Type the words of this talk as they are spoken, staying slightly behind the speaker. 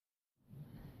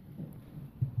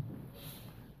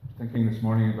thinking this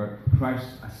morning about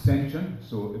Christ's ascension.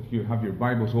 So if you have your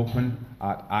Bibles open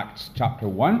at Acts chapter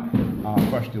 1,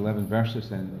 first 11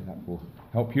 verses, then that will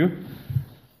help you.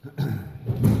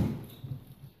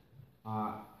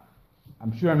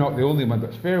 I'm sure I'm not the only one,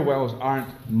 but farewells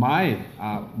aren't my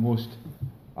most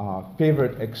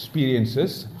favourite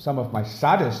experiences. Some of my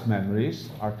saddest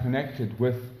memories are connected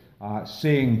with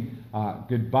saying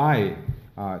goodbye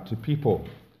to people.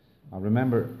 I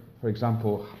remember, for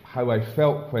example, how I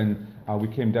felt when we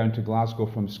came down to Glasgow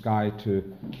from Skye to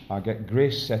get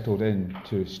Grace settled in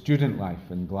to student life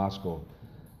in Glasgow.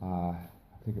 I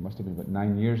think it must have been about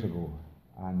 9 years ago.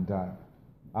 And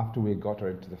after we got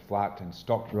her into the flat and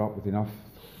stocked her up with enough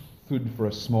food for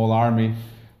a small army,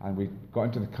 and we got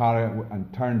into the car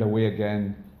and turned away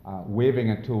again,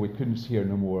 waving until we couldn't see her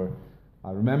no more,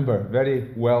 I remember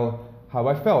very well how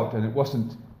I felt, and it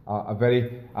wasn't a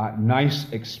very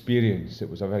nice experience. It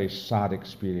was a very sad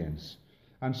experience.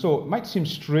 And so it might seem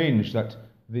strange that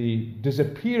the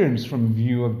disappearance from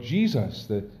view of Jesus,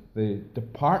 the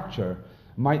departure,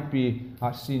 might be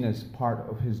seen as part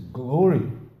of his glory.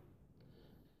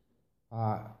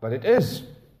 But it is.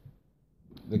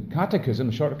 The Catechism,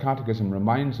 the Shorter Catechism,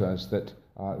 reminds us that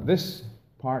this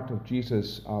part of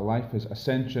Jesus' life, his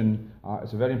ascension,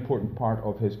 is a very important part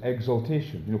of his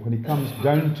exaltation. You know, when he comes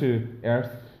down to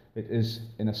earth, it is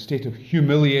in a state of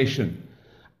humiliation,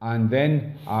 and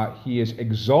then he is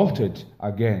exalted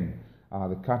again.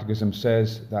 The Catechism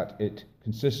says that it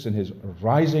consists in his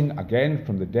rising again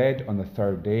from the dead on the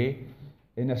third day,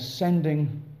 in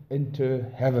ascending into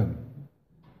heaven,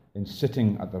 in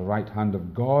sitting at the right hand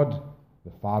of God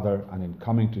the Father, and in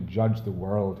coming to judge the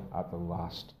world at the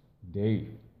last day.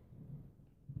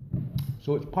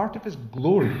 So it's part of his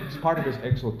glory, it's part of his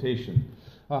exaltation.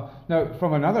 Now,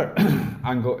 from another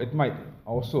angle, it might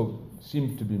also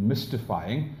seem to be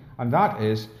mystifying, and that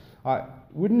is,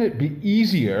 wouldn't it be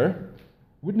easier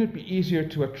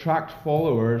to attract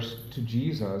followers to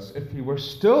Jesus if he were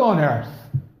still on earth?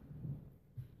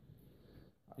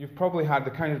 You've probably had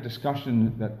the kind of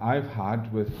discussion that I've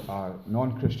had with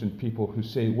non-Christian people who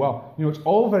say, well, you know, it's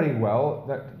all very well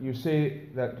that you say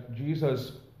that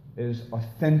Jesus is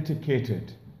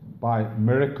authenticated by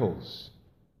miracles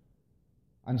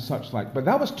and such like. But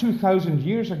that was 2,000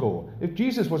 years ago. If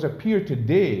Jesus was appeared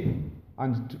today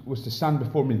and was to stand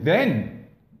before me, then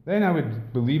I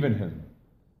would believe in him.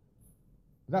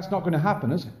 But that's not going to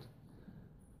happen, is it?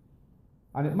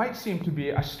 And it might seem to be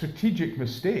a strategic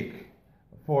mistake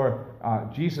for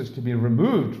Jesus to be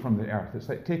removed from the earth. It's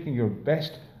like taking your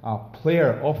best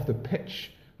player off the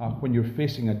pitch when you're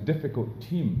facing a difficult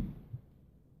team.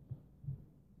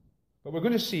 But we're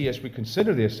going to see, as we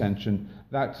consider the ascension,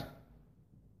 that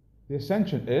the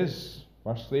ascension is,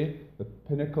 firstly, the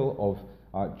pinnacle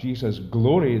of Jesus'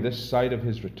 glory this side of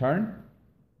his return.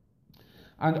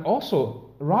 And also,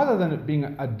 rather than it being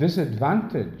a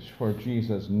disadvantage for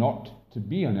Jesus not to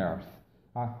be on earth,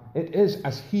 it is,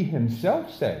 as he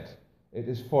himself said, it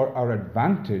is for our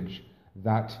advantage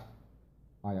that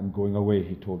I am going away,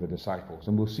 he told the disciples.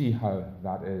 And we'll see how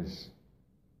that is.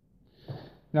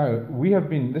 Now,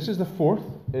 this is the fourth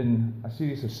in a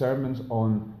series of sermons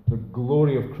on the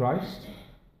glory of Christ.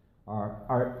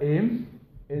 Our aim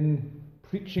in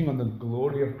preaching on the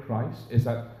glory of Christ is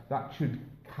that should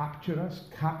capture us,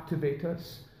 captivate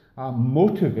us,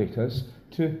 motivate us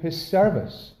to his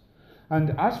service.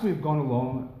 And as we've gone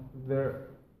along, there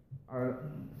are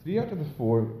 3 out of the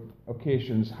 4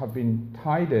 occasions have been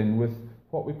tied in with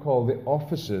what we call the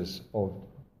offices of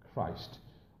Christ,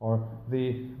 or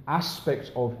the aspects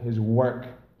of his work.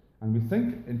 And we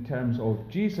think in terms of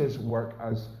Jesus' work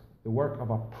as the work of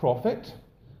a prophet,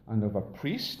 and of a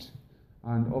priest,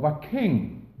 and of a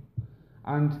king.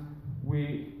 And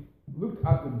we looked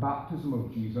at the baptism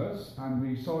of Jesus, and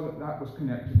we saw that was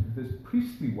connected with his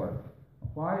priestly work.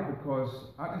 Why? Because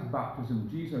at his baptism,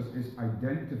 Jesus is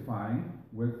identifying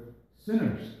with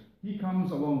sinners. He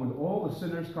comes along with all the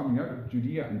sinners coming out of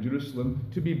Judea and Jerusalem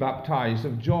to be baptized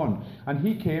of John. And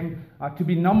he came to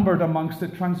be numbered amongst the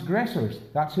transgressors.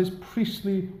 That's his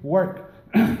priestly work.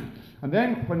 And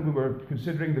then when we were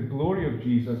considering the glory of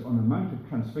Jesus on the Mount of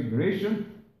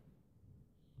Transfiguration,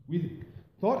 we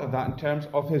thought of that in terms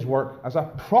of his work as a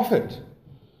prophet.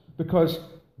 Because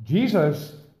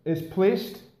Jesus is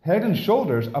placed head and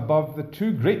shoulders above the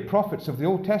 2 great prophets of the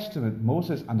Old Testament,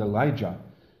 Moses and Elijah.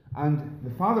 And the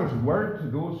Father's word to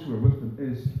those who are with him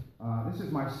is, this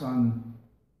is my son,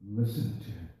 listen to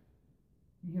him.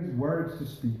 He has words to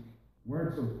speak,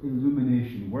 words of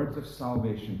illumination, words of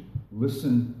salvation.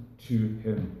 Listen to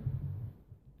him.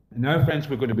 And now, friends,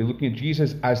 we're going to be looking at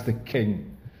Jesus as the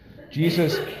King.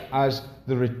 Jesus as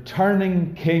the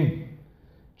returning King.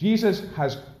 Jesus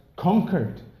has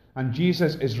conquered, and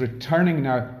Jesus is returning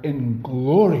now in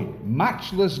glory,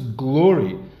 matchless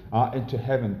glory, into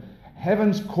heaven.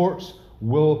 Heaven's courts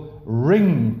will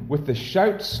ring with the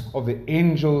shouts of the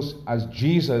angels as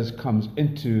Jesus comes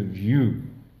into view.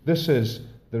 This is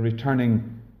the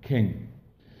returning King.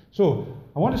 So,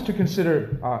 I want us to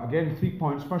consider, again, 3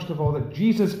 points. First of all, that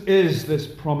Jesus is this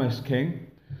promised King.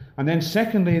 And then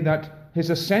secondly, that his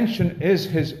ascension is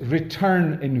his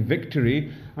return in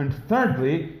victory. And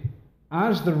thirdly,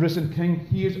 as the risen King,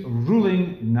 he is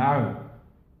ruling now.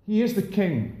 He is the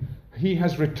King. He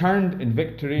has returned in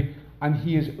victory, and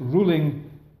he is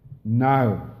ruling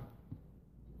now.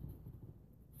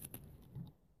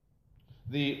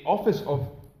 The office of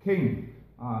King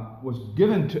was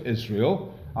given to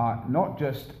Israel, not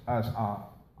just as a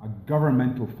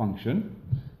governmental function.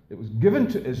 It was given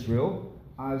to Israel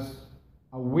as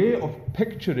a way of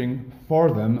picturing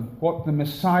for them what the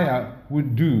Messiah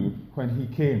would do when he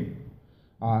came.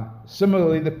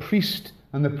 Similarly, the priest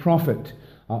and the prophet,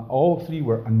 all three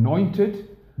were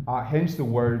anointed, hence the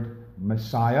word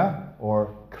Messiah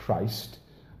or Christ,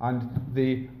 and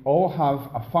they all have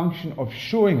a function of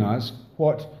showing us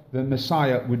what the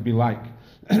Messiah would be like.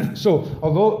 So,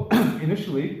 although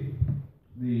initially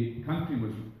the country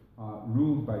was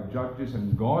ruled by judges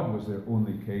and God was their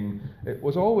only king, it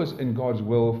was always in God's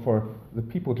will for the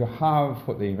people to have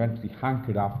what they eventually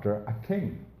hankered after, a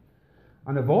king.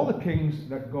 And of all the kings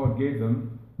that God gave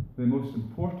them, the most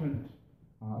important,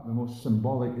 the most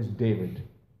symbolic is David.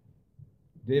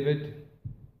 David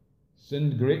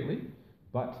sinned greatly,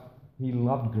 but he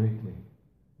loved greatly.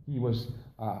 He was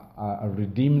a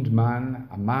redeemed man,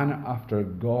 a man after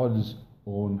God's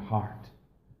own heart.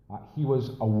 He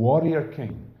was a warrior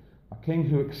king, a king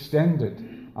who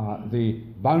extended the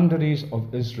boundaries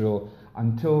of Israel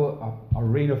until a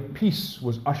reign of peace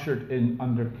was ushered in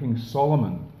under King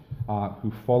Solomon,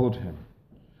 who followed him.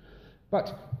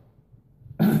 But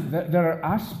there are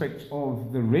aspects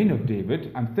of the reign of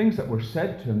David and things that were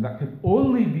said to him that can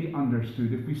only be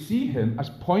understood if we see him as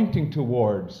pointing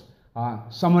towards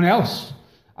someone else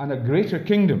and a greater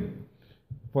kingdom.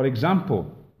 For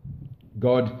example,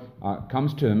 God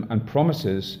comes to him and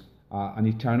promises an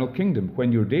eternal kingdom.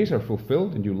 When your days are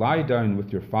fulfilled and you lie down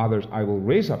with your fathers, I will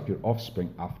raise up your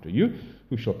offspring after you,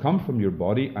 who shall come from your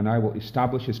body, and I will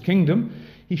establish his kingdom.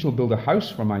 He shall build a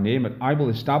house for my name, and I will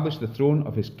establish the throne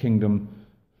of his kingdom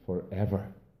forever.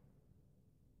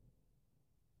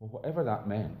 Well, whatever that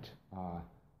meant,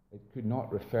 it could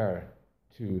not refer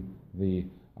to the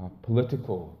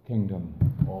political kingdom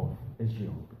of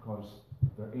Israel, because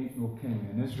there ain't no king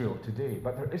in Israel today.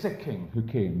 But there is a king who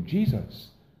came,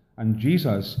 Jesus. And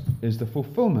Jesus is the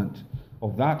fulfillment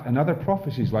of that and other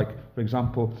prophecies, like, for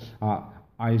example,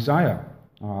 Isaiah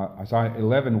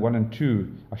 11, 1 and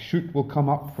 2. A shoot will come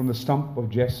up from the stump of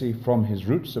Jesse, from his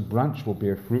roots a branch will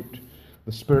bear fruit.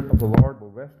 The Spirit of the Lord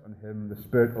will rest on him, the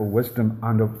Spirit of wisdom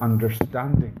and of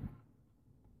understanding.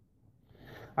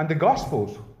 And the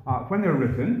Gospels, when they're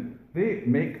written, they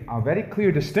make a very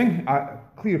clear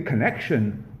clear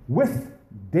connection with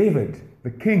David, the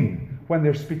king, when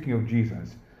they're speaking of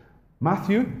Jesus.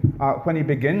 Matthew, when he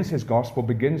begins, his Gospel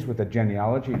begins with a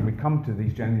genealogy. We come to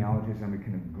these genealogies and we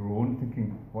kind of groan,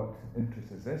 thinking, what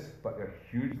interest is this? But they're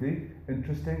hugely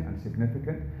interesting and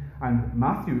significant. And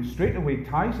Matthew straight away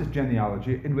ties his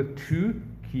genealogy in with two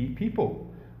key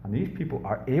people. And these people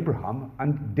are Abraham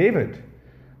and David.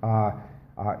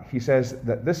 He says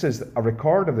that this is a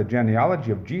record of the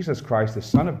genealogy of Jesus Christ, the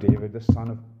son of David, the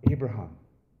son of Abraham.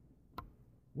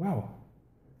 Wow.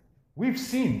 We've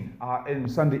seen in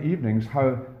Sunday evenings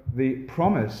how the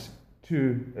promise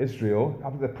to Israel,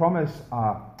 the promise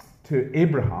to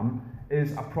Abraham,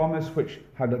 is a promise which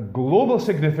had a global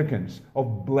significance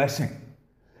of blessing.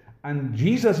 And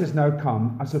Jesus has now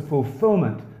come as a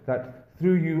fulfillment that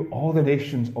through you all the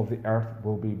nations of the earth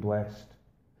will be blessed.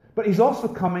 But he's also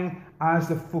coming as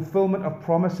the fulfillment of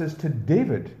promises to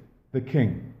David, the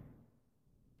king.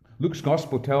 Luke's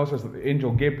Gospel tells us that the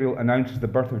angel Gabriel announces the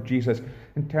birth of Jesus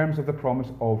in terms of the promise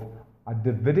of a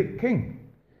Davidic king.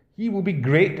 He will be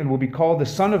great and will be called the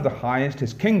Son of the Highest.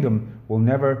 His kingdom will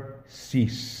never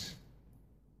cease.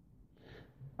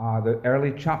 The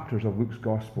early chapters of Luke's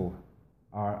Gospel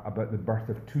are about the birth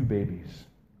of two babies.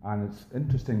 And it's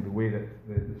interesting the way that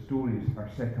the stories are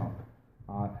set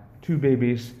up. Two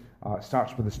babies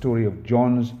starts with the story of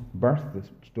John's birth, the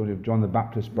story of John the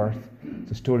Baptist's birth.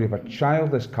 It's a story of a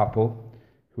childless couple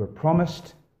who are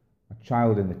promised a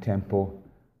child in the temple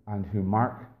and who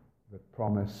mark the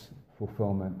promise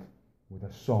fulfillment with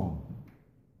a song.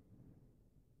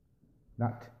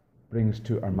 That brings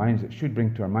to our minds, it should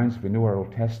bring to our minds, if we know our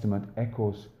Old Testament,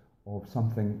 echoes of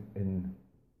something in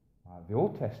the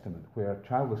Old Testament, where a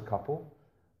childless couple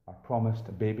are promised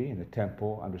a baby in the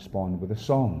temple and respond with a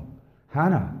song.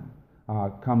 Hannah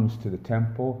comes to the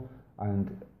temple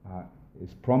and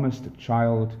is promised a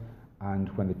child, and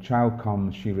when the child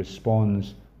comes, she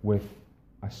responds with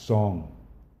a song.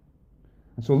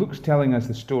 And so Luke's telling us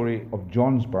the story of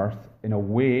John's birth in a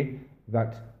way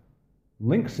that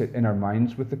links it in our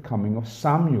minds with the coming of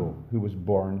Samuel, who was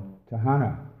born to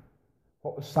Hannah.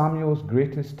 What was Samuel's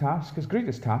greatest task? His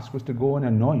greatest task was to go and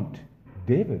anoint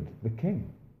David, the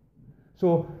king.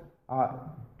 So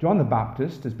John the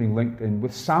Baptist is being linked in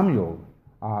with Samuel,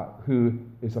 who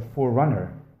is a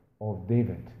forerunner of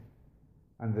David.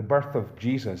 And the birth of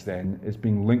Jesus then is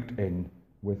being linked in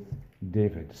with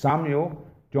David. Samuel,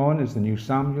 John is the new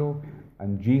Samuel,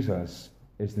 and Jesus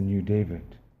is the new David.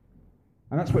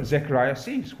 And that's what Zechariah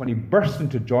sees when he bursts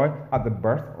into joy at the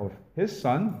birth of his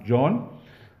son, John,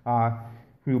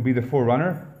 who will be the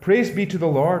forerunner. Praise be to the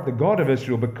Lord, the God of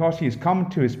Israel, because he has come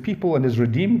to his people and has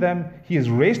redeemed them. He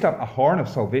has raised up a horn of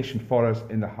salvation for us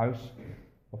in the house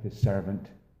of his servant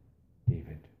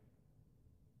David.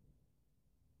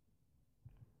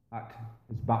 At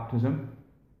his baptism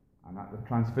and at the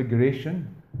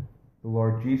transfiguration, the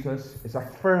Lord Jesus is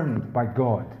affirmed by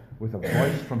God with a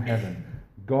voice from heaven.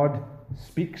 God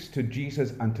speaks to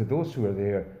Jesus and to those who are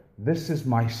there, "This is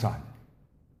my Son."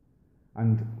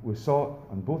 And we saw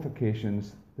on both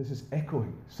occasions, this is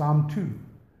echoing Psalm 2,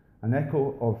 an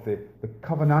echo of the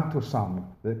covenantal psalm,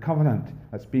 the covenant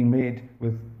that's being made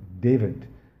with David.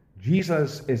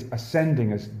 Jesus is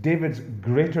ascending as David's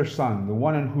greater son, the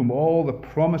one in whom all the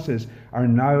promises are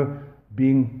now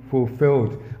being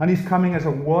fulfilled. And he's coming as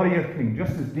a warrior king,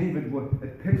 just as David would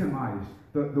epitomize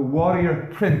the warrior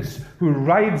prince who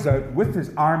rides out with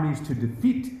his armies to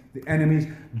defeat the enemies.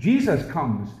 Jesus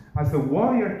comes as the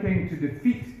warrior king to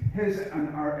defeat his and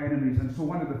our enemies. And so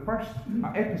one of the first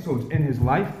episodes in his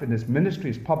life, in his ministry,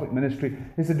 his public ministry,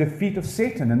 is the defeat of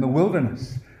Satan in the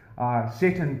wilderness.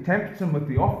 Satan tempts him with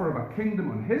the offer of a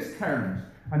kingdom on his terms,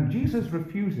 and Jesus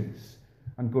refuses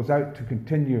and goes out to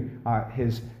continue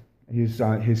his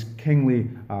kingly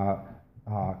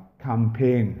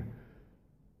campaign.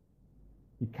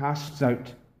 He casts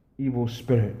out evil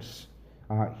spirits.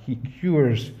 He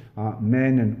cures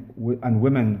men and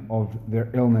women of their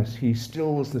illness. He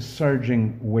stills the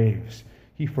surging waves.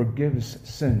 He forgives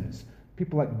sins.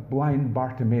 People like blind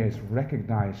Bartimaeus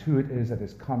recognize who it is that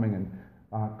is coming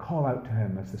and call out to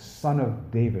him as the Son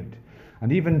of David.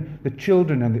 And even the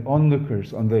children and the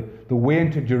onlookers on the way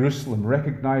into Jerusalem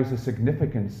recognize the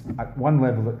significance, at one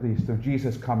level at least, of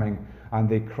Jesus coming, and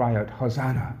they cry out,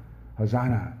 "Hosanna,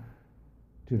 Hosanna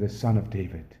to the Son of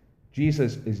David."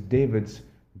 Jesus is David's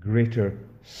greater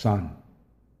son.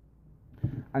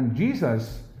 And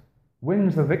Jesus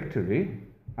wins the victory,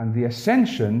 and the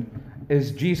ascension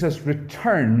is Jesus'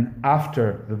 return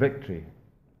after the victory.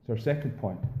 It's our second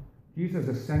point. Jesus'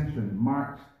 ascension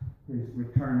marks his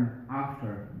return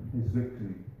after his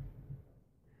victory.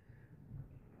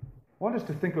 I want us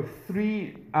to think of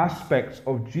three aspects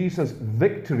of Jesus'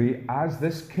 victory as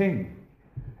this king.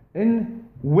 In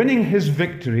winning his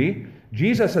victory,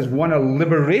 Jesus has won a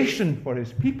liberation for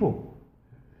his people.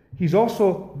 He's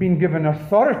also been given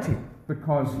authority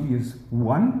because he has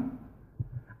won,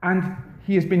 and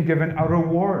he has been given a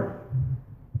reward.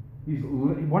 He's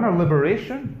won a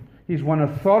liberation, he's won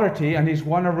authority, and he's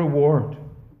won a reward.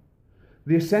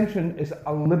 The ascension is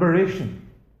a liberation.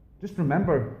 Just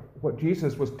remember what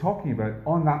Jesus was talking about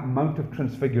on that Mount of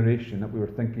Transfiguration that we were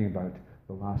thinking about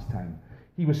the last time.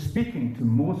 He was speaking to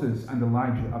Moses and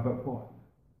Elijah about what?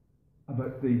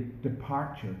 About the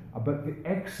departure, about the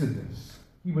exodus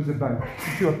he was about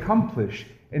to accomplish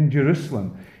in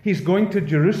Jerusalem. He's going to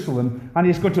Jerusalem and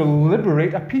he's going to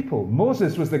liberate a people.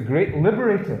 Moses was the great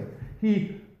liberator.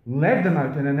 He led them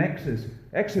out in an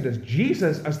exodus.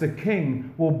 Jesus, as the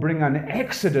king, will bring an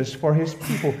exodus for his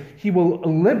people. He will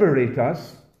liberate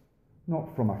us,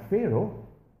 not from a Pharaoh,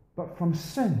 but from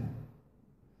sin.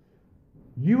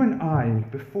 You and I,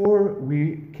 before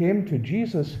we came to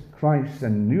Jesus Christ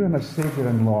and knew him as Savior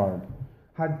and Lord,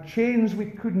 had chains we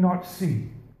could not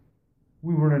see.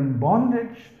 We were in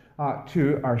bondage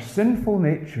to our sinful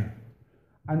nature,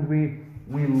 and we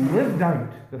lived out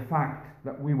the fact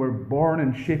that we were born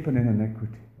and shapen in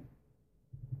iniquity.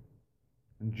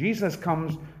 And Jesus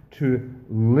comes to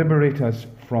liberate us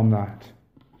from that.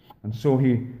 And so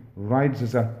he rides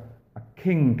as a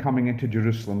king coming into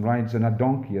Jerusalem, rides on a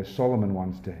donkey as Solomon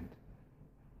once did.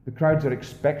 The crowds are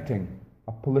expecting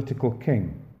a political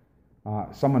king,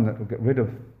 someone that will get rid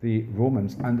of the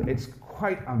Romans. And it's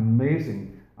quite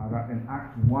amazing that in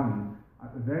Acts 1,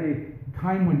 At the very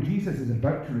time when Jesus is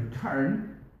about to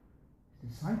return,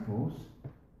 his disciples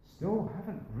still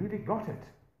haven't really got it.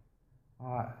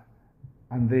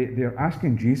 And they're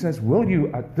asking Jesus, will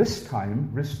you at this time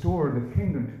restore the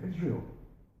kingdom to Israel?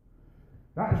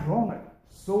 That is wrong at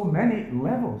so many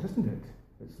levels, isn't it?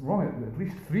 It's wrong at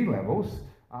least 3 levels.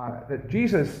 That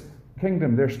Jesus'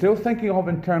 kingdom, they're still thinking of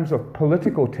in terms of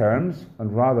political terms,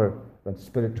 and rather than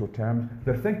spiritual terms.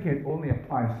 They're thinking it only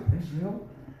applies to Israel.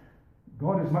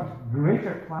 God has much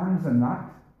greater plans than that.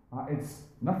 It's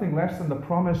nothing less than the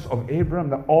promise of Abraham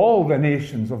that all the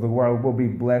nations of the world will be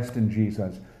blessed in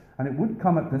Jesus. And it would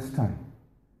come at this time.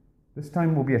 This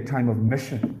time will be a time of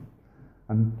mission.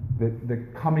 And the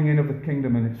coming in of the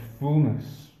kingdom in its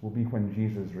fullness will be when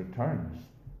Jesus returns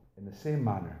in the same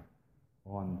manner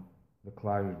on the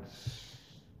clouds.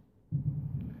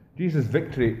 Jesus'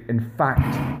 victory, in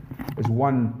fact, is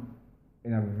won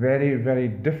in a very, very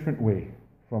different way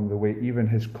from the way even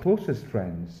his closest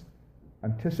friends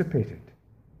anticipated.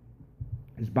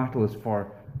 His battle is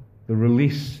for the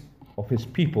release of his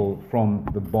people from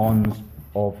the bonds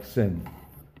of sin.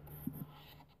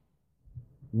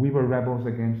 We were rebels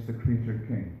against the Creator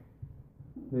King.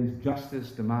 His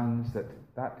justice demands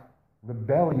that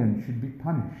rebellion should be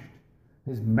punished.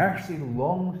 His mercy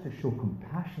longs to show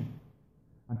compassion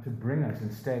and to bring us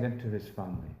instead into his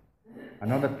family.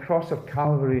 And on the cross of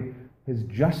Calvary, his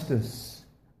justice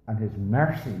and his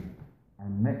mercy are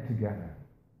met together.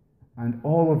 And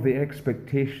all of the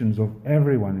expectations of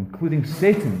everyone, including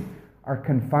Satan, are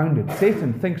confounded.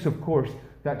 Satan thinks, of course,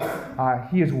 that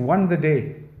he has won the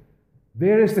day.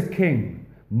 There is the king,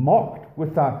 mocked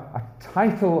with a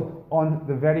title on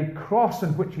the very cross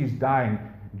on which he's dying,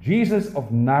 Jesus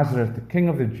of Nazareth, the King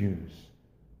of the Jews.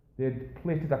 They had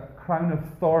plated a crown of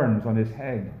thorns on his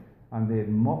head, and they had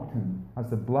mocked him as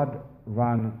the blood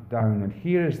ran down. And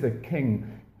here is the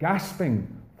king gasping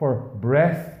for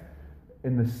breath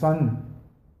in the sun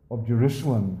of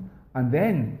Jerusalem. And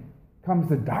then comes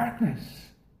the darkness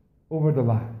over the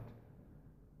land.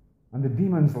 And the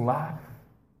demons laugh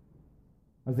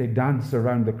as they dance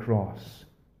around the cross,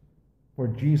 for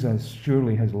Jesus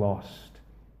surely has lost.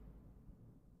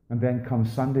 And then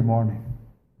comes Sunday morning,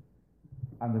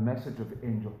 and the message of the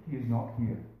angel, he is not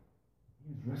here.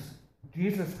 He is risen.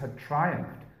 Jesus had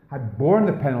triumphed, had borne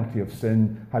the penalty of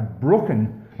sin, had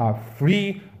broken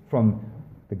free from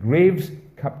the grave's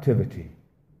captivity.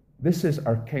 This is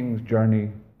our King's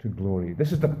journey to glory.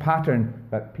 This is the pattern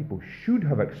that people should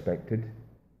have expected,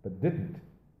 but didn't.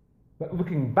 But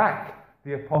looking back,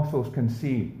 the apostles can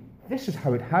see this is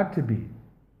how it had to be.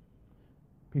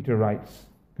 Peter writes,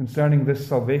 concerning this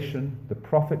salvation, the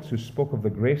prophets who spoke of the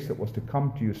grace that was to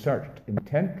come to you searched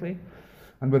intently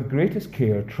and with greatest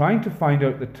care, trying to find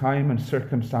out the time and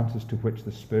circumstances to which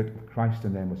the Spirit of Christ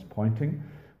in them was pointing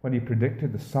when he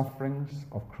predicted the sufferings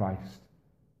of Christ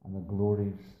and the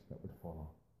glories that would follow.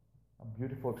 A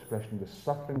beautiful expression, the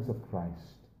sufferings of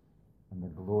Christ and the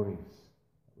glories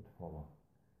that would follow.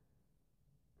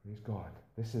 Praise God.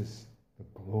 This is the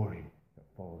glory that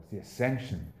follows. The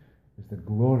ascension is the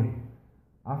glory.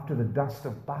 After the dust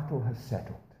of battle has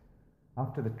settled,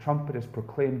 after the trumpet has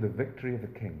proclaimed the victory of the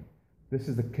King, this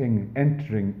is the King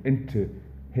entering into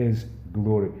his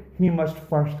glory. He must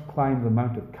first climb the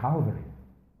Mount of Calvary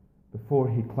before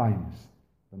he climbs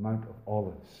the Mount of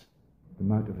Olives, the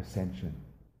Mount of Ascension.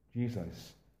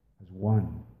 Jesus has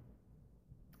won.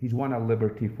 He's won a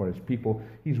liberty for his people.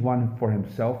 He's won for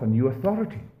himself a new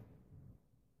authority.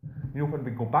 You know, when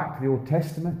we go back to the Old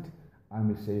Testament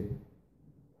and we say,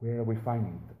 where are we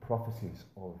finding the prophecies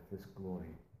of this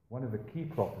glory? One of the key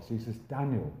prophecies is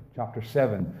Daniel chapter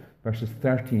 7, verses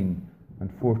 13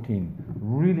 and 14.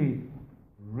 Really,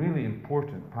 really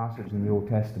important passage in the Old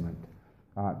Testament.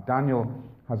 Daniel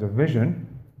has a vision,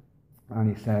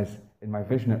 and he says, in my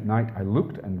vision at night I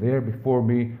looked, and there before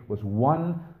me was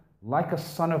one like a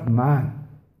son of man,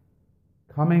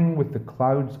 coming with the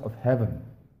clouds of heaven.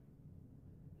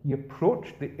 He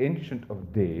approached the Ancient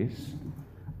of Days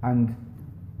and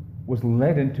was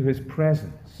led into his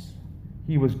presence.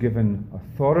 He was given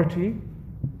authority,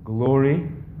 glory,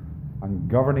 and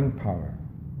governing power.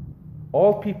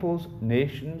 All peoples,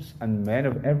 nations, and men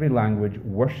of every language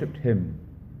worshipped him.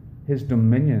 His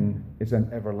dominion is an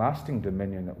everlasting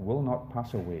dominion that will not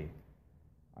pass away,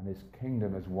 and his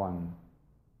kingdom is one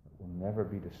that will never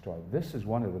be destroyed. This is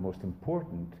one of the most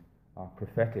important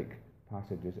prophetic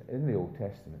passages in the Old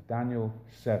Testament. Daniel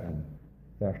 7,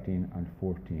 13 and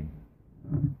 14.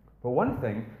 For one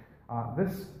thing,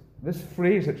 this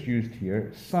phrase that's used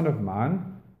here, Son of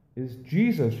Man, is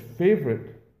Jesus'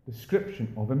 favorite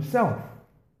description of himself.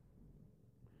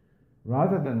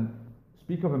 Rather than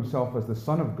speak of himself as the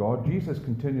Son of God, Jesus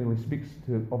continually speaks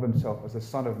of himself as the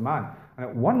Son of Man. And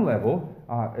at one level,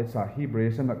 it's a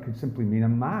Hebraism that could simply mean a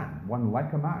man, one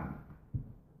like a man.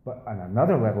 But at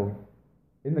another level,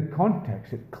 in the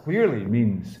context, it clearly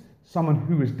means someone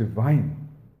who is divine,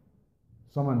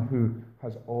 someone who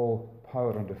has all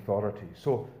power and authority.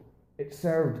 So it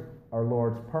served our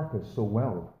Lord's purpose so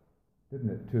well, didn't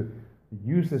it, to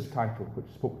use this title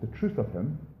which spoke the truth of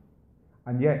him,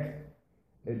 and yet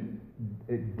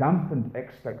it dampened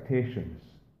expectations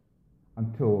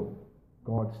until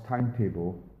God's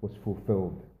timetable was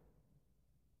fulfilled.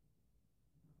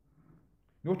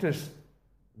 Notice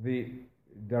the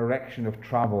direction of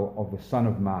travel of the Son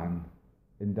of Man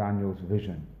in Daniel's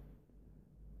vision.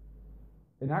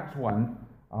 In Acts 1,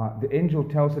 the angel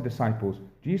tells the disciples,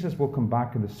 Jesus will come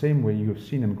back in the same way you have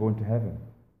seen him go into heaven.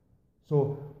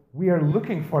 So we are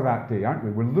looking for that day, aren't we?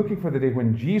 We're looking for the day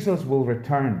when Jesus will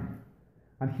return.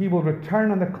 And he will return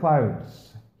on the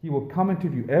clouds. He will come into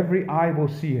view. Every eye will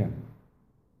see him.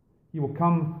 He will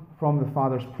come from the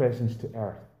Father's presence to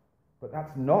earth. But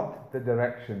that's not the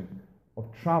direction of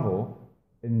travel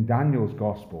in Daniel's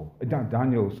gospel,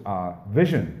 Daniel's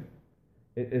vision.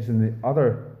 It is in the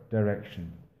other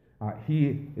direction.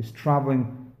 He is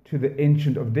traveling to the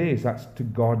Ancient of Days. That's to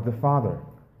God the Father.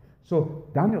 So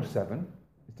Daniel 7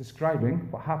 is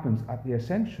describing what happens at the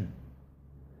ascension.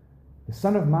 The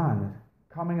Son of Man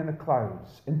coming in the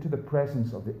clouds into the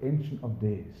presence of the Ancient of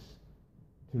Days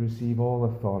to receive all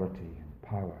authority and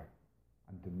power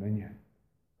and dominion.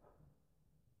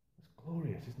 It's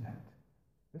glorious, isn't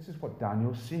it? This is what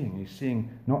Daniel's seeing. He's seeing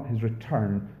not his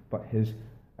return, but his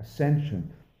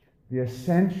ascension. The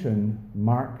ascension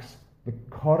marks the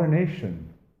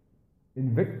coronation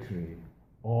in victory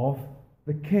of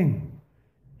the King.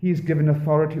 He is given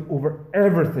authority over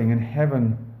everything in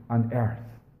heaven and earth.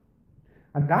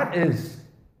 And that is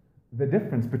the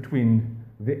difference between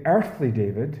the earthly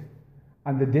David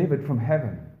and the David from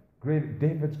heaven,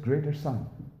 David's greater son.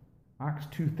 Acts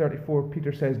 2:34,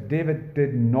 Peter says, David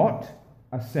did not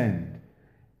ascend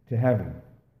to heaven.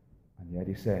 And yet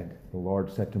he said, the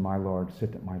Lord said to my Lord,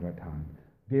 sit at my right hand.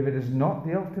 David is not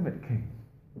the ultimate king.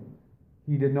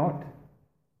 He did not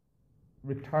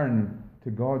return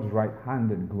to God's right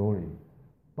hand in glory.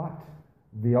 But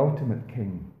the ultimate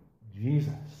king,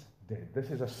 Jesus, did.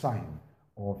 This is a sign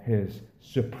of his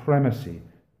supremacy,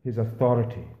 his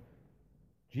authority.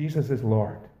 Jesus is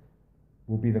Lord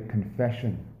will be the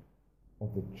confession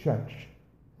of the church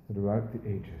throughout the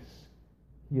ages.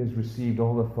 He has received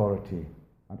all authority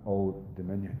and all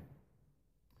dominion.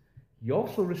 He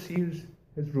also receives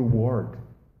his reward.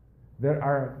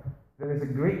 There is a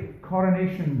great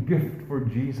coronation gift for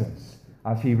Jesus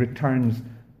as he returns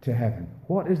to heaven.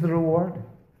 What is the reward?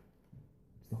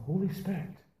 It's the Holy Spirit.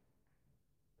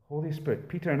 The Holy Spirit.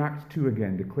 Peter in Acts 2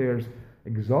 again declares,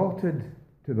 exalted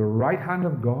to the right hand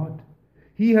of God.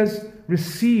 He has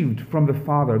received from the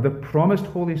Father the promised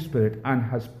Holy Spirit and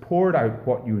has poured out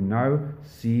what you now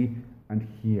see and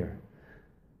hear.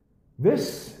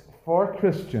 This, for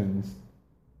Christians,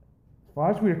 as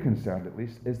far as we're concerned at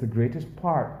least, is the greatest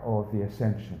part of the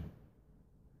ascension.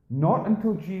 Not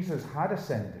until Jesus had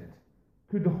ascended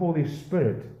could the Holy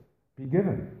Spirit be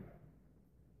given.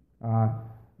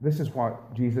 This is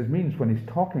what Jesus means when he's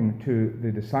talking to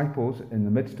the disciples in the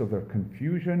midst of their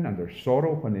confusion and their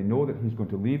sorrow, when they know that he's going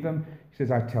to leave them. He says,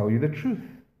 I tell you the truth.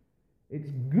 It's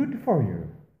good for you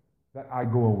that I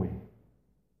go away.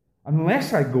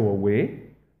 Unless I go away,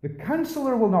 the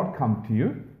Counselor will not come to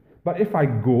you, but if I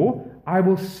go, I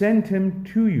will send him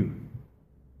to you.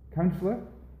 Counselor,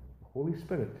 the Holy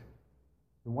Spirit,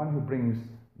 the one who brings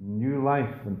new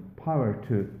life and power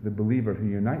to the believer who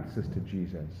unites us to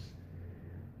Jesus.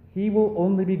 He will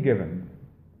only be given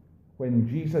when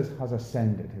Jesus has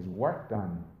ascended, his work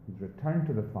done, he's returned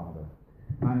to the Father.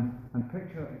 And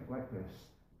picture it like this.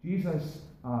 Jesus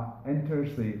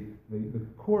enters the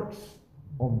courts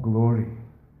of glory.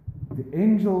 The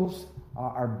angels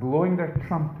are blowing their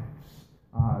trumpets.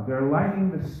 They're lining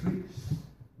the streets.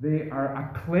 They are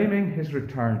acclaiming his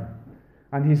return.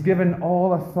 And he's given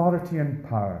all authority and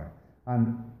power.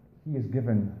 And he is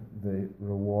given the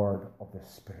reward of the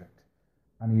Spirit.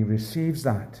 And he receives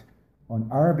that on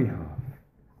our behalf.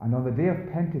 And on the day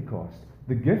of Pentecost,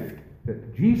 the gift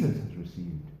that Jesus has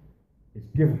received is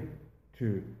given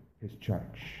to his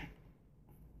church.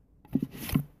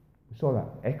 We saw that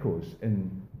echoes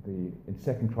in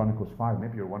 2 Chronicles 5.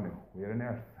 Maybe you're wondering, where on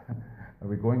earth are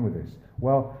we going with this?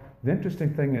 Well, the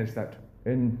interesting thing is that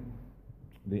in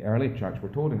the early church, we're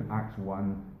told in Acts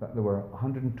 1 that there were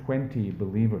 120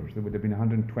 believers. There would have been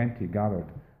 120 gathered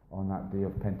on that day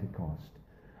of Pentecost.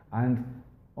 And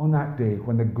On that day,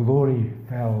 when the glory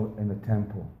fell in the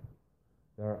temple,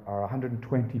 there are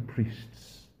 120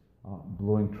 priests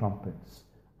blowing trumpets,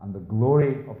 and the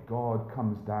glory of God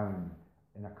comes down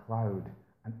in a cloud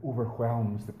and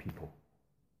overwhelms the people.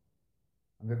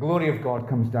 And the glory of God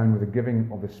comes down with the giving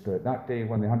of the Spirit, that day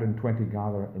when the 120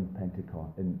 gather in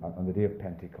Pentecost, on the day of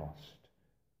Pentecost.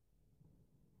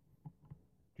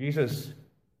 Jesus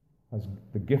has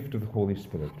the gift of the Holy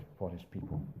Spirit for his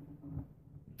people.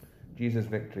 Jesus'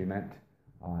 victory meant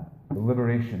the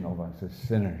liberation of us as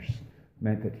sinners,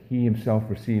 meant that he himself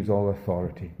receives all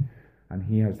authority, and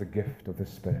he has the gift of the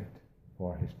Spirit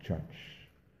for his church.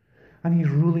 And he's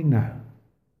ruling now.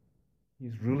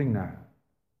 He's ruling now.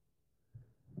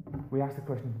 We ask the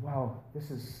question, wow, this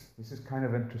is kind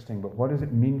of interesting, but what does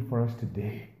it mean for us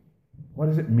today? What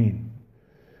does it mean?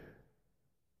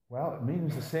 Well, it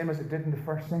means the same as it did in the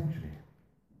first century.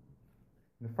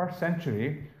 In the first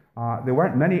century, there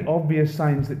weren't many obvious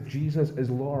signs that Jesus is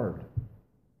Lord.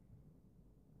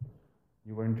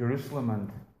 You were in Jerusalem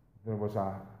and there was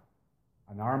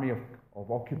an army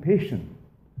of occupation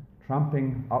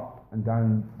tramping up and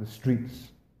down the streets.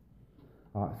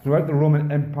 Throughout the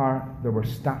Roman Empire, there were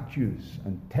statues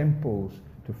and temples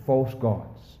to false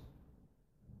gods.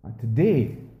 And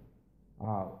today,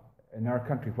 in our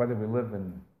country, whether we live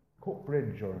in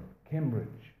Coatbridge or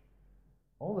Cambridge,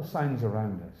 all the signs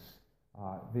around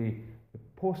us, the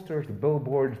posters, the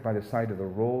billboards by the side of the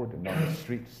road and on the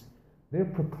streets, they're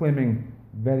proclaiming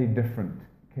very different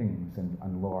kings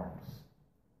and lords,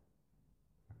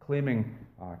 claiming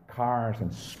cars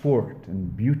and sport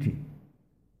and beauty.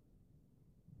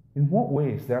 In what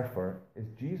ways, therefore, is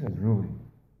Jesus ruling?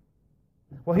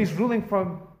 Well, he's ruling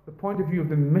from the point of view of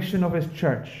the mission of his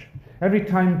church. Every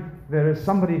time there is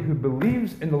somebody who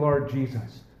believes in the Lord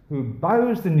Jesus, who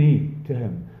bows the knee to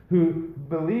him, who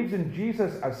believes in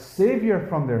Jesus as Savior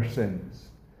from their sins,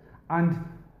 and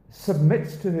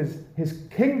submits to his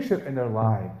kingship in their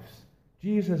lives,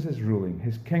 Jesus is ruling.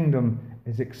 His kingdom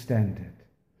is extended.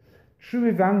 True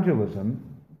evangelism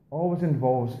always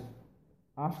involves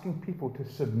asking people to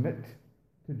submit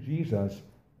to Jesus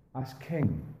as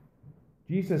King.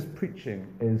 Jesus' preaching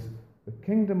is the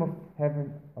kingdom of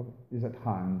heaven is at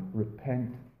hand.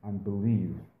 Repent and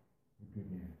believe the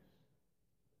good news.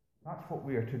 That's what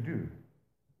we are to do.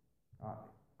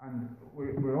 And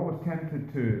we're always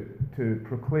tempted to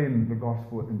proclaim the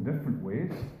gospel in different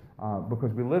ways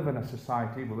because we live in a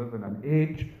society, we live in an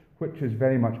age which is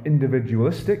very much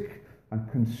individualistic and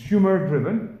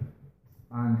consumer-driven,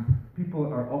 and people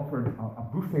are offered a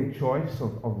buffet choice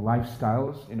of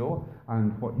lifestyles,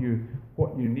 and what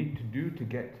you need to do to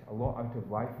get a lot out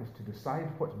of life is to decide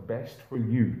what's best for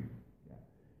you.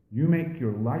 You make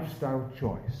your lifestyle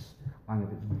choice, and if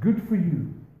it's good for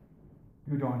you,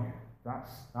 good on you.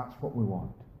 That's what we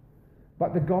want.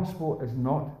 But the gospel is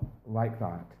not like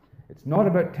that. It's not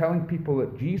about telling people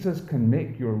that Jesus can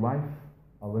make your life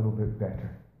a little bit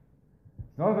better.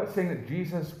 It's not about saying that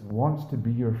Jesus wants to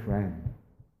be your friend.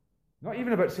 Not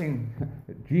even about saying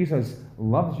that Jesus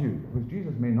loves you, because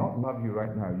Jesus may not love you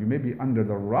right now. You may be under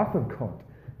the wrath of God,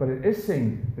 but it is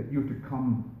saying that you're to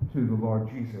come to the Lord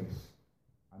Jesus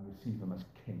and receive him as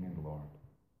King and Lord.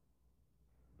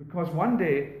 Because one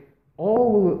day,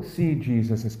 all will see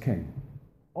Jesus as King.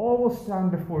 All will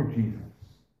stand before Jesus.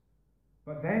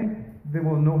 But then they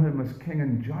will know him as King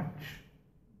and Judge.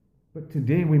 But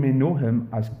today we may know him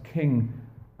as King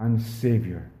and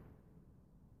Savior.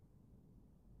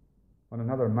 On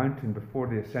another mountain before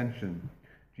the ascension,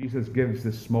 Jesus gives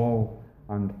the small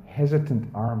and hesitant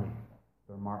army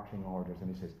their marching orders,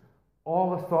 and he says,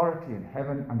 "All authority in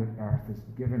heaven and on earth is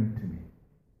given to me.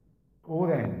 Go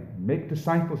then, make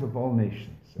disciples of all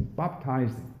nations, and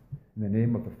baptize them in the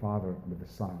name of the Father, and of the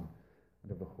Son,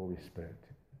 and of the Holy Spirit."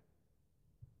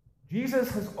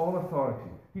 Jesus has all authority.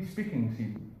 He's speaking,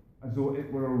 see, as though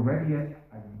it were already a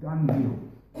done deal.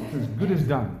 It's as good as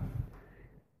done.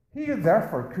 He,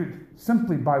 therefore, could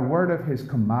simply, by word of his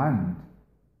command,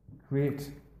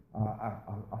 create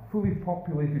a fully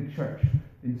populated church.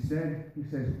 Instead, he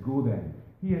says, "Go then."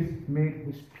 He has made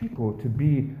his people to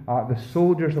be the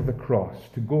soldiers of the cross,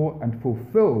 to go and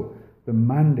fulfill the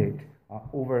mandate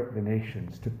over the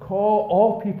nations, to call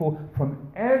all people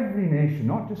from every nation,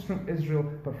 not just from Israel,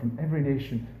 but from every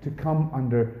nation, to come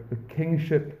under the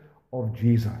kingship of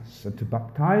Jesus, and to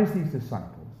baptize these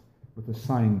disciples with the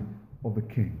sign of the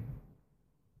King.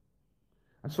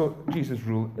 And so Jesus'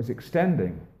 rule is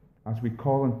extending as we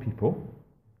call on people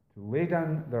to lay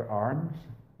down their arms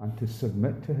and to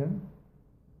submit to him,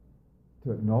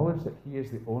 to acknowledge that he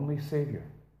is the only Savior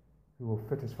who will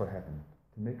fit us for heaven,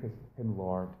 to make him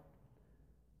Lord.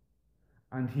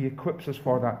 And he equips us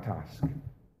for that task.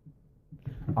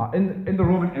 In the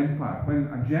Roman Empire, when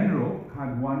a general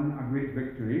had won a great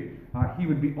victory, he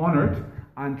would be honoured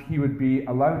and he would be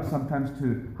allowed sometimes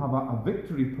to have a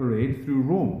victory parade through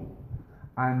Rome.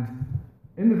 And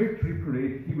in the victory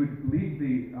parade, he would lead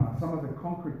some of the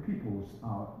conquered peoples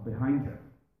behind him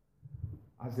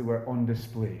as they were on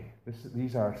display.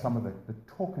 These are some of the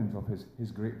tokens of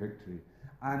his great victory.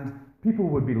 And people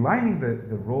would be lining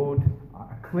the road,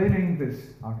 acclaiming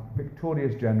this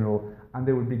victorious general, and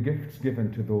there would be gifts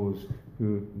given to those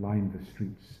who lined the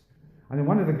streets. And in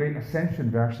one of the great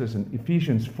ascension verses in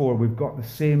Ephesians 4, we've got the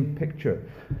same picture.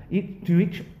 To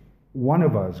each one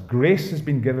of us, grace has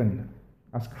been given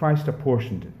as Christ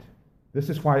apportioned it. This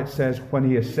is why it says, when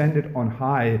he ascended on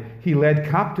high, he led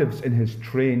captives in his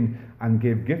train and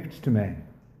gave gifts to men.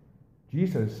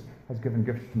 Jesus has given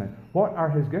gifts to men. What are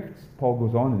his gifts? Paul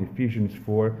goes on in Ephesians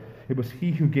 4. It was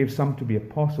he who gave some to be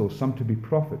apostles, some to be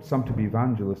prophets, some to be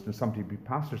evangelists, and some to be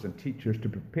pastors and teachers, to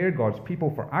prepare God's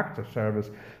people for acts of service,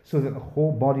 so that the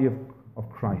whole body of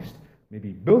Christ may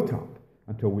be built up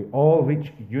until we all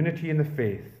reach unity in the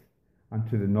faith and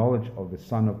to the knowledge of the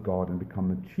Son of God and become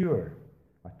mature,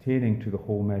 attaining to the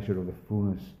whole measure of the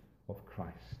fullness of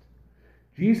Christ.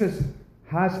 Jesus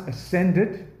has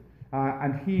ascended,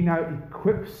 and he now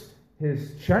equips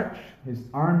his church, his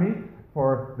army,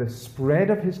 for the spread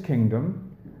of his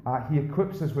kingdom. He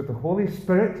equips us with the Holy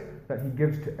Spirit that he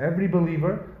gives to every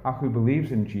believer who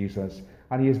believes in Jesus,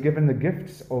 and he has given the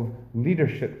gifts of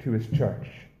leadership to his church,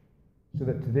 so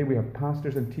that today we have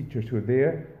pastors and teachers who are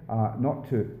there not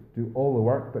to do all the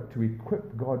work, but to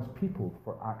equip God's people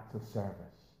for acts of service,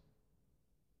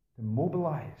 to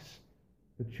mobilize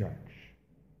the church.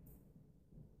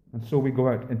 And so we go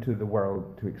out into the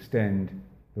world to extend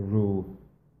the rule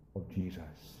of Jesus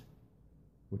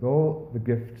with all the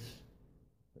gifts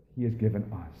that he has given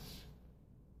us.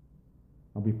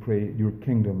 And we pray, your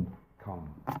kingdom come.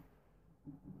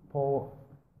 Paul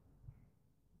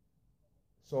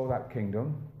saw that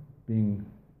kingdom being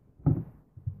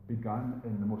begun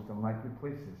in the most unlikely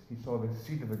places. He saw the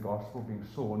seed of the gospel being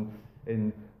sown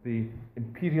in the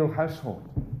imperial household.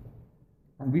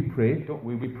 And we pray, don't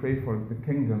we? We pray for the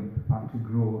kingdom to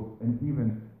grow in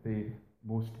even the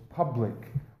most public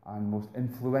and most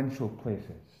influential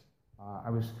places. I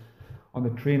was on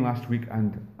the train last week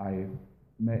and I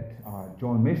met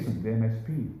John Mason, the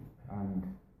MSP,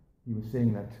 and he was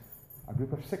saying that a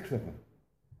group of 6 of them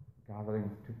gathering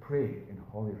to pray in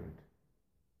Holyrood.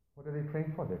 What are they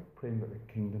praying for? They're praying that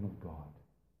the kingdom of God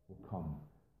will come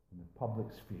in the public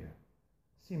sphere.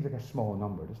 Seems like a small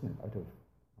number, doesn't it, out of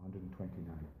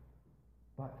 129.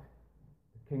 But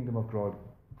the kingdom of God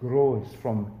grows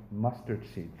from mustard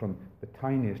seed, from the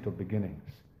tiniest of beginnings.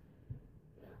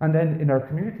 And then in our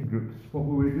community groups, what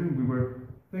we were doing, we were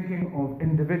thinking of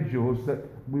individuals that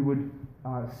we would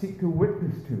seek to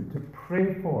witness to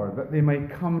pray for, that they might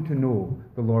come to know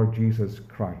the Lord Jesus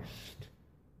Christ.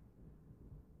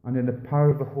 And in the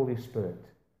power of the Holy Spirit,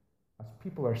 as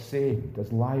people are saved,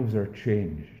 as lives are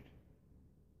changed,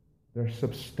 there's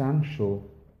substantial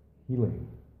healing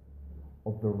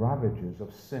of the ravages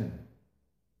of sin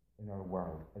in our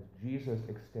world as Jesus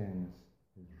extends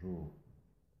his rule.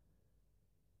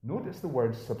 Notice the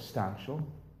word substantial.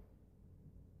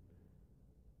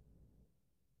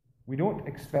 We don't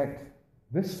expect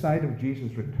this side of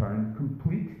Jesus' return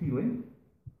complete healing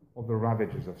of the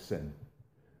ravages of sin.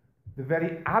 The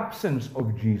very absence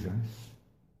of Jesus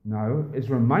now is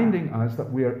reminding us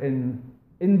that we are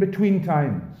in between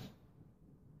times.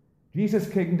 Jesus'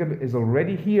 kingdom is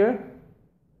already here,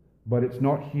 but it's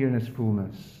not here in its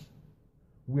fullness.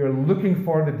 We are looking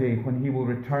for the day when he will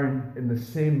return in the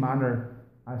same manner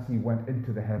as he went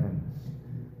into the heavens.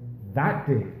 That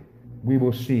day, we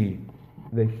will see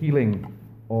the healing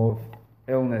of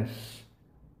illness,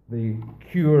 the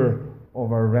cure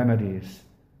of our remedies,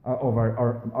 of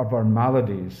our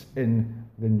maladies in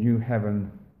the new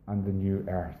heaven and the new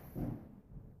earth.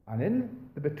 And in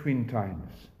the between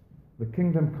times, the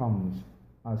kingdom comes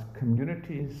as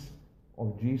communities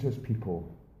of Jesus'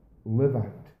 people live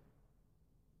out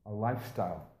a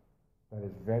lifestyle that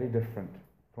is very different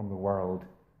from the world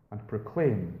and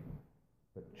proclaim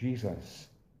that Jesus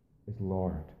is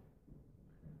Lord.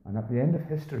 And at the end of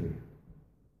history,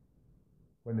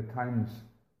 when the times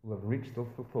will have reached their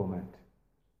fulfillment,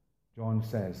 John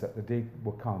says that the day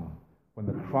will come when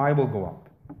the cry will go up.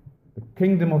 The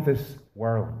kingdom of this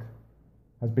world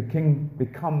has become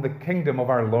the kingdom of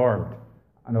our Lord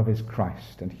and of his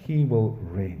Christ, and he will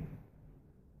reign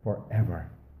forever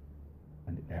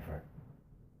and ever.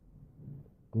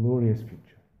 Glorious future.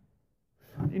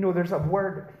 You know, there's a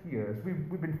word here.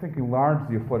 We've been thinking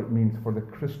largely of what it means for the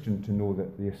Christian to know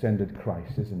that the ascended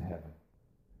Christ is in heaven.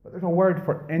 But there's a word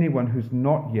for anyone who's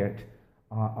not yet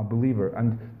a believer.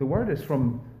 And the word is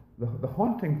from the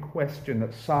haunting question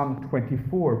that Psalm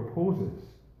 24 poses.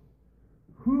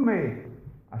 Who may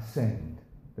ascend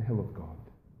the hill of God?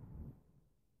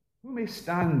 Who may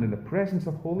stand in the presence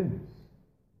of holiness?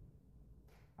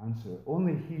 Answer,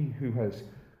 only he who has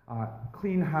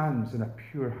clean hands and a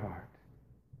pure heart.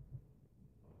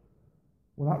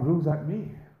 Well, that rules out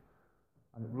me.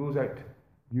 And it rules out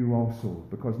you also,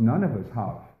 because none of us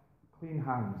have clean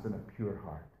hands and a pure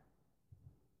heart.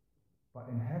 But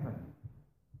in heaven,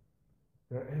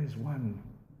 there is one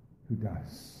who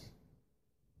does,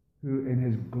 who in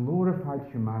his glorified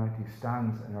humanity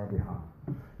stands in our behalf.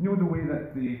 You know the way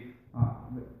that the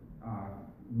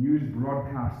news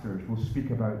broadcasters will speak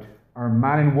about our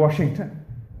man in Washington,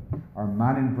 our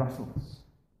man in Brussels.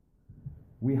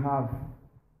 We have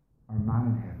our man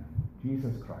in heaven,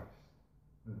 Jesus Christ,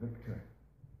 the victor.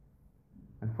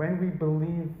 And when we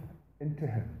believe into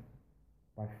him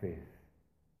by faith,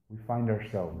 we find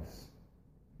ourselves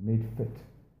made fit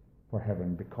for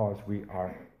heaven because we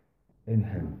are in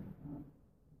him.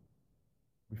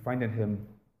 We find in him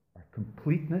our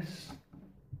completeness,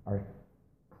 our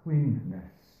cleanness,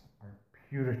 our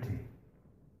purity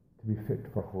to be fit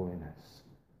for holiness.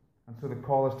 And so the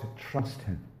call is to trust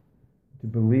him, to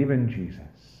believe in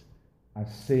Jesus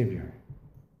as Savior.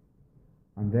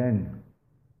 And then,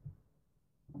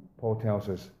 Paul tells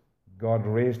us, God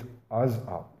raised us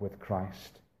up with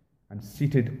Christ and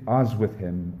seated us with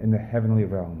him in the heavenly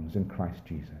realms in Christ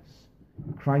Jesus.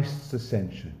 Christ's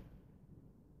ascension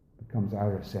becomes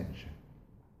our ascension.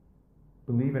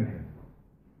 Believe in him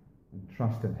and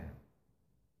trust in him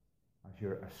as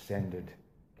your ascended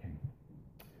King.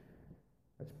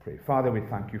 Let's pray. Father, we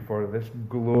thank you for this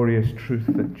glorious truth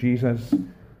that Jesus,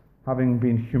 having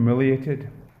been humiliated,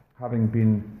 having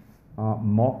been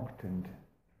mocked and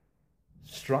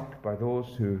struck by those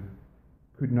who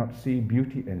could not see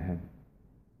beauty in him,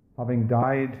 having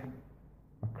died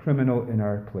a criminal in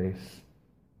our place,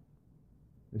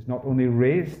 is not only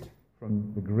raised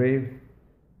from the grave,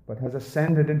 but has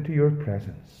ascended into your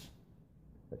presence,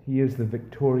 that he is the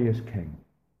victorious King.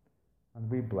 And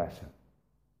we bless him.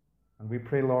 And we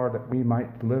pray, Lord, that we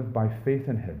might live by faith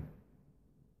in him,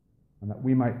 and that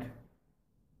we might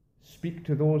speak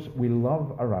to those we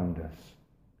love around us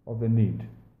of the need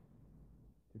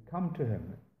to come to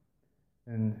him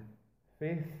in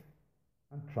faith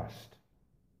and trust,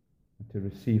 and to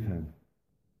receive him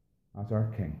as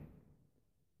our King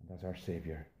and as our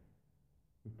Savior.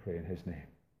 We pray in his name.